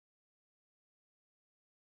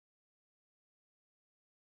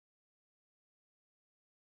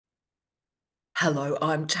Hello,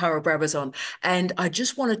 I'm Tara Brabazon, and I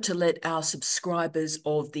just wanted to let our subscribers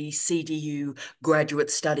of the CDU Graduate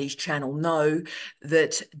Studies channel know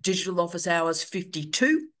that Digital Office Hours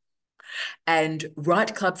 52 and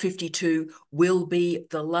Write Club 52 will be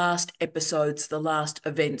the last episodes, the last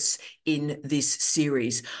events in this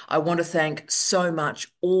series. I want to thank so much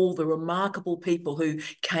all the remarkable people who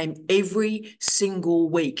came every single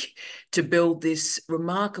week to build this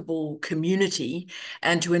remarkable community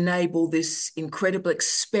and to enable this incredible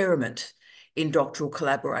experiment in doctoral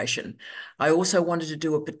collaboration. I also wanted to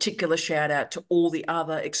do a particular shout out to all the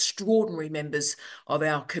other extraordinary members of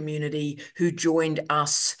our community who joined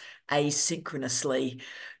us asynchronously,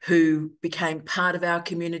 who became part of our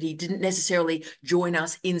community, didn't necessarily join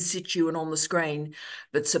us in situ and on the screen,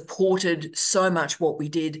 but supported so much what we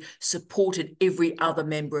did, supported every other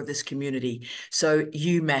member of this community. So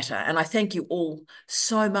you matter. And I thank you all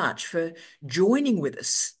so much for joining with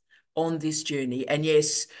us on this journey. And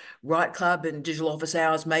yes, Write Club and Digital Office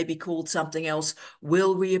Hours may be called something else,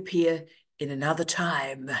 will reappear in another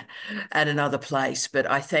time and another place. But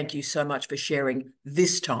I thank you so much for sharing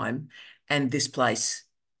this time and this place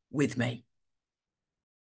with me.